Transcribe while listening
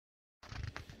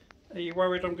Are you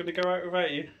worried I'm going to go out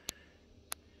without you?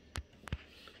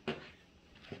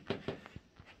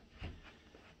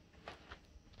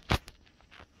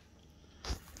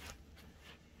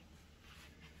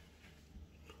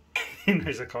 He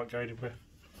knows I can't go anywhere.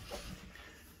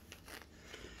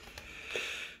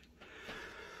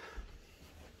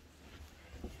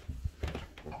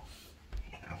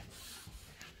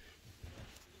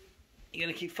 You're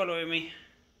going to keep following me?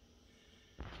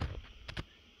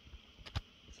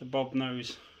 So Bob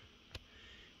knows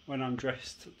when I'm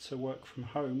dressed to work from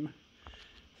home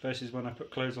versus when I put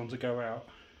clothes on to go out.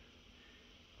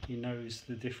 He knows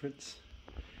the difference.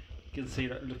 You can see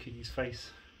that look in his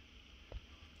face.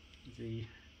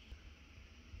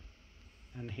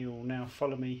 And he will now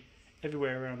follow me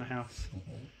everywhere around the house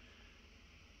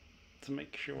to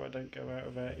make sure I don't go out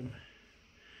without him.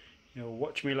 You'll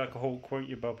watch me like a hawk, won't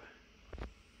you, Bob?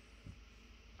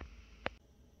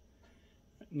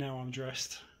 Now I'm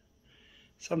dressed.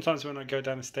 Sometimes when I go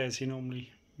down the stairs, he normally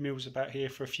mills about here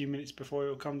for a few minutes before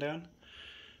he'll come down.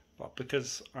 But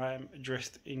because I am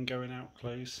dressed in going out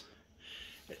clothes,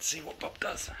 let's see what Bob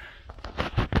does.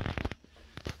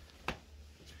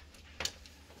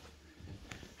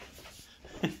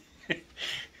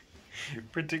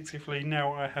 Predictively,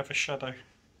 now I have a shadow.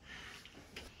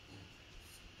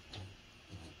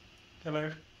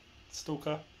 Hello,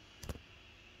 stalker.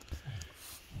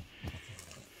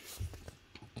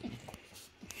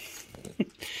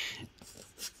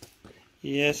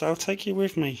 Yes, I'll take you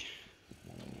with me.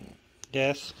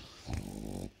 Yes,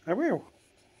 I will.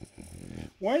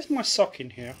 Why is my sock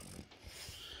in here?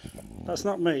 That's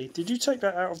not me. Did you take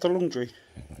that out of the laundry?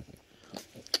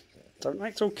 Don't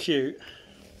act all cute.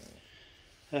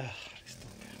 This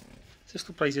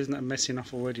little place isn't a mess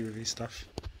enough already with his stuff.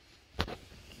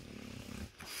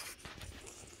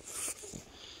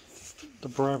 The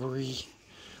bribery.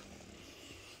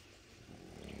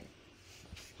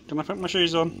 Can I put my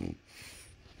shoes on?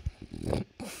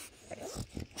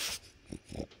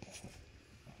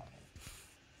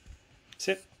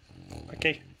 Sit.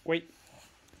 Okay, wait.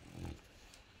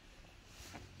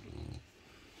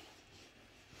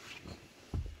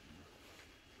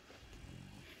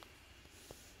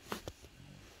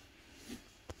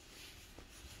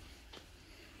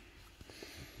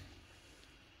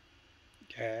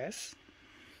 Yes.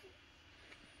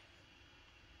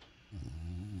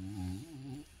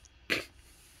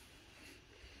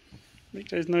 Make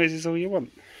those noises all you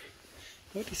want.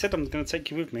 I already said I'm going to take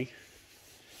you with me.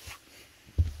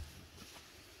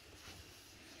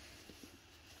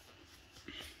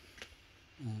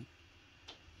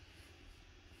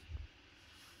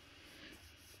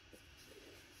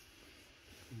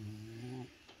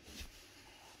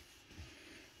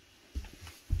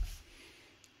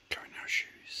 Go in our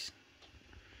shoes.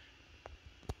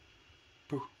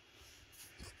 Boo.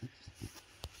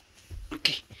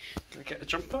 Okay, go get a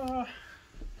jumper.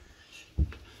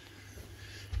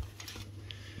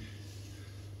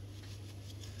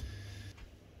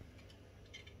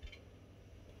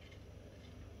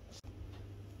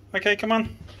 Okay, come on.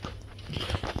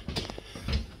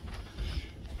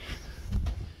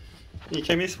 You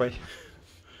came this way.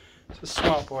 It's a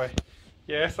smart boy.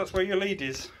 Yes, that's where your lead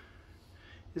is.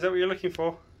 Is that what you're looking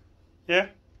for? Yeah?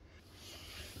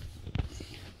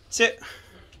 Sit.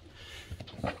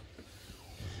 Is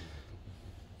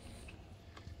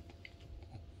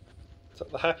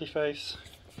that the happy face?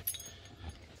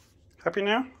 Happy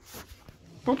now?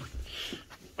 Boop.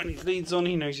 When his lead's on,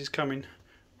 he knows he's coming.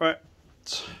 Right.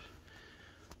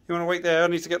 You want to wait there? I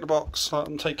need to get the box that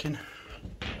I'm taking.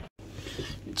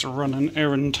 Need to run an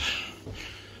errand.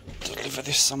 Deliver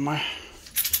this somewhere.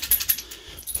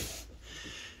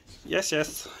 Yes,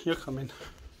 yes, you're coming.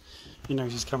 He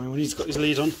knows he's coming when he's got his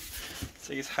lead on,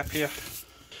 so he's happier.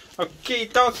 Okie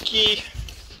dokie.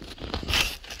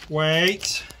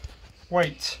 Wait.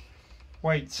 Wait.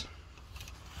 Wait.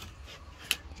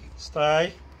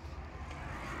 Stay.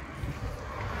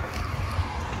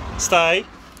 Stay.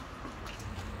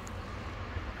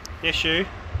 Yes, you.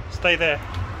 Stay there.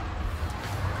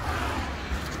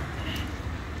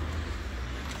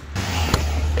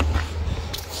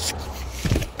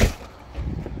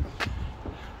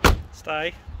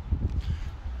 Stay.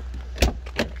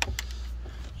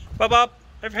 Bob, up.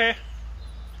 Over here.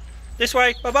 This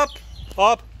way. Bob, up.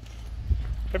 Bob.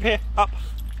 Over here. Up.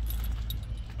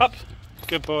 Up.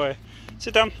 Good boy.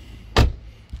 Sit down.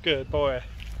 Good boy.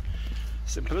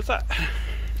 Simple as that.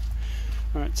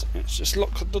 Right, let's just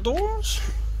lock the doors.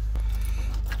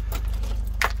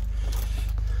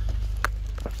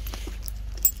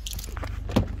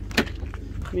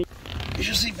 Use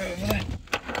your seatbelt over there.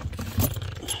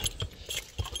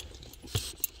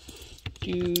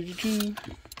 You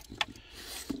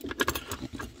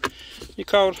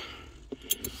cold?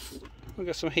 We'll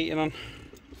get some heating on.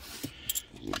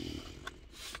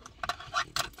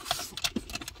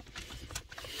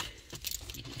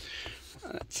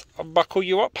 I'll buckle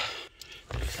you up.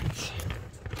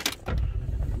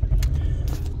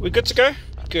 We good to go?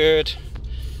 Good.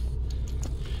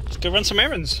 Let's go run some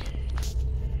errands.